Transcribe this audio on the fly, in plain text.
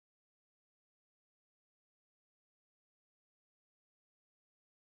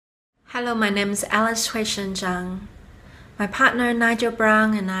Hello, my name is Hui-Sheng Chang. My partner Nigel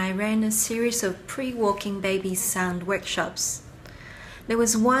Brown and I ran a series of pre-walking baby sound workshops. There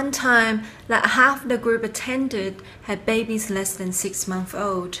was one time that half the group attended had babies less than 6 months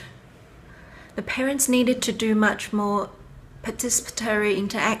old. The parents needed to do much more participatory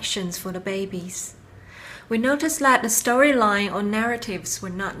interactions for the babies. We noticed that the storyline or narratives were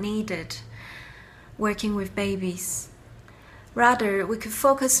not needed working with babies. Rather, we could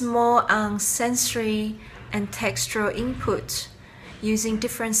focus more on sensory and textural input using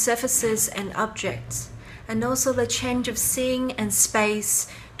different surfaces and objects, and also the change of scene and space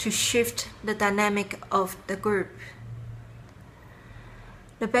to shift the dynamic of the group.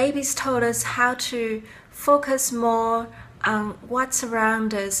 The babies told us how to focus more on what's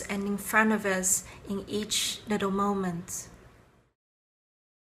around us and in front of us in each little moment.